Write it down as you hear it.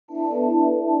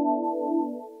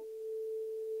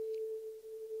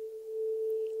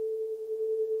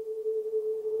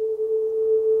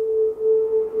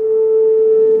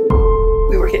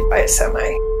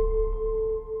semi.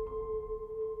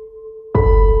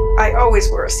 I always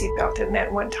wore a seatbelt, and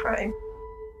that one time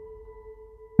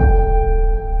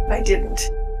I didn't.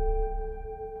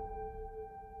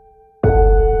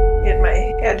 And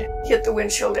my head hit the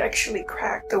windshield, actually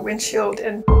cracked the windshield,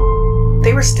 and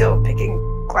they were still picking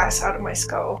glass out of my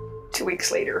skull 2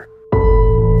 weeks later.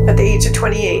 At the age of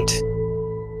 28,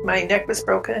 my neck was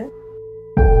broken,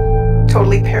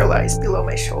 totally paralyzed below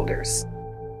my shoulders.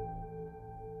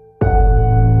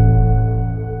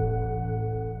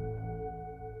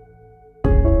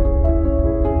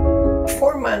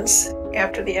 Months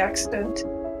after the accident,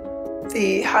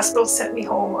 the hospital sent me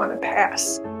home on a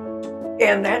pass.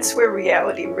 And that's where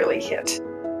reality really hit,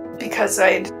 because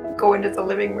I'd go into the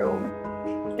living room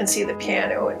and see the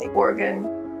piano and the organ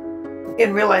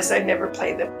and realize I'd never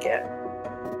play them again.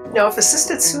 Now, if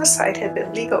assisted suicide had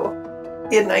been legal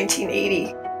in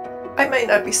 1980, I might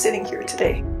not be sitting here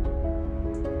today.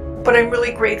 But I'm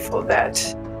really grateful that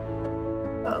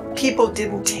people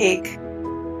didn't take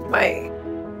my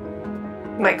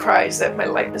cries that my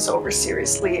life is over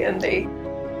seriously, and they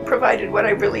provided what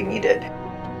I really needed,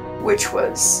 which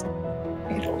was,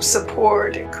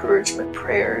 support, encouragement,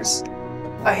 prayers.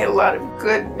 I had a lot of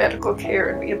good medical care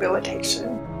and rehabilitation,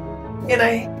 and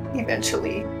I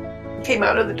eventually came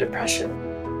out of the depression.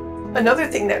 Another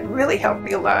thing that really helped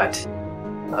me a lot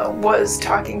was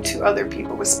talking to other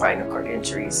people with spinal cord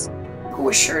injuries who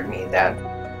assured me that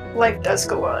life does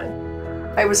go on.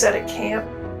 I was at a camp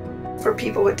for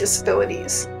people with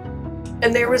disabilities,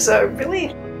 and there was a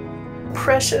really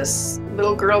precious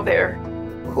little girl there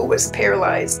who was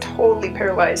paralyzed, totally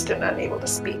paralyzed and unable to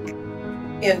speak.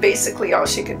 And basically all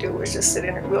she could do was just sit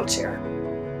in her wheelchair.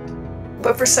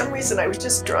 But for some reason I was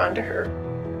just drawn to her.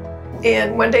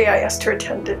 And one day I asked her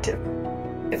attendant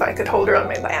if I could hold her on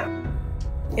my lap.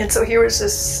 And so here was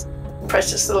this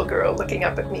precious little girl looking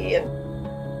up at me, and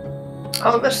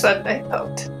all of a sudden I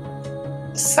felt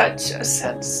such a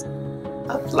sense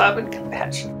of love and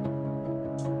compassion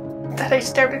that I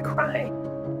started crying,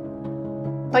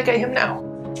 like I am now.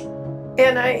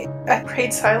 And I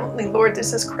prayed silently, Lord,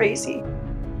 this is crazy.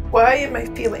 Why am I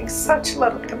feeling such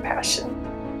love and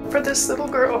compassion for this little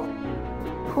girl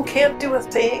who can't do a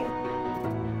thing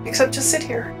except just sit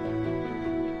here?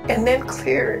 And then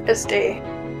clear as day,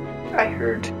 I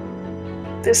heard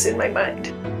this in my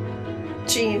mind.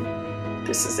 Jean,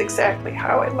 this is exactly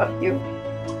how I love you.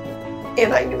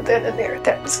 And I knew then and there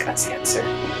that was God's answer.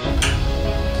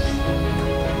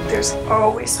 There's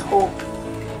always hope.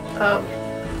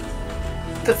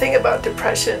 The thing about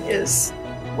depression is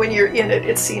when you're in it,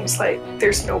 it seems like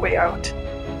there's no way out,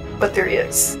 but there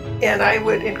is. And I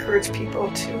would encourage people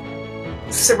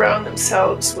to surround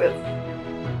themselves with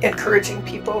encouraging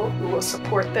people who will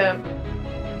support them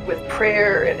with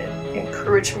prayer and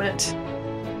encouragement.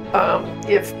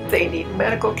 If they need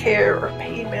medical care or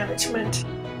pain management,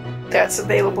 that's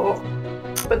available,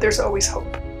 but there's always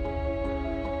hope.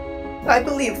 I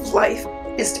believe life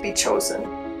is to be chosen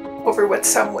over what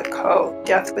some would call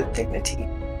death with dignity.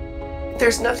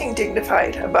 There's nothing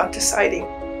dignified about deciding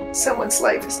someone's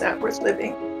life is not worth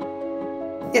living.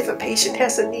 If a patient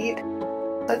has a need,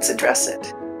 let's address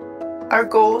it. Our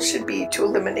goal should be to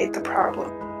eliminate the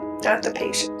problem, not the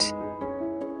patient.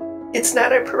 It's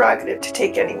not our prerogative to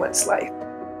take anyone's life.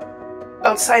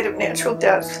 Outside of natural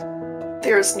death,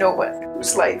 there is no one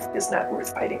whose life is not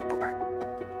worth fighting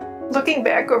for. Looking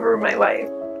back over my life,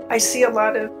 I see a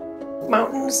lot of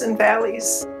mountains and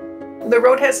valleys. The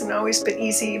road hasn't always been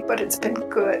easy, but it's been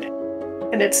good,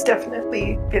 and it's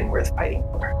definitely been worth fighting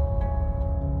for.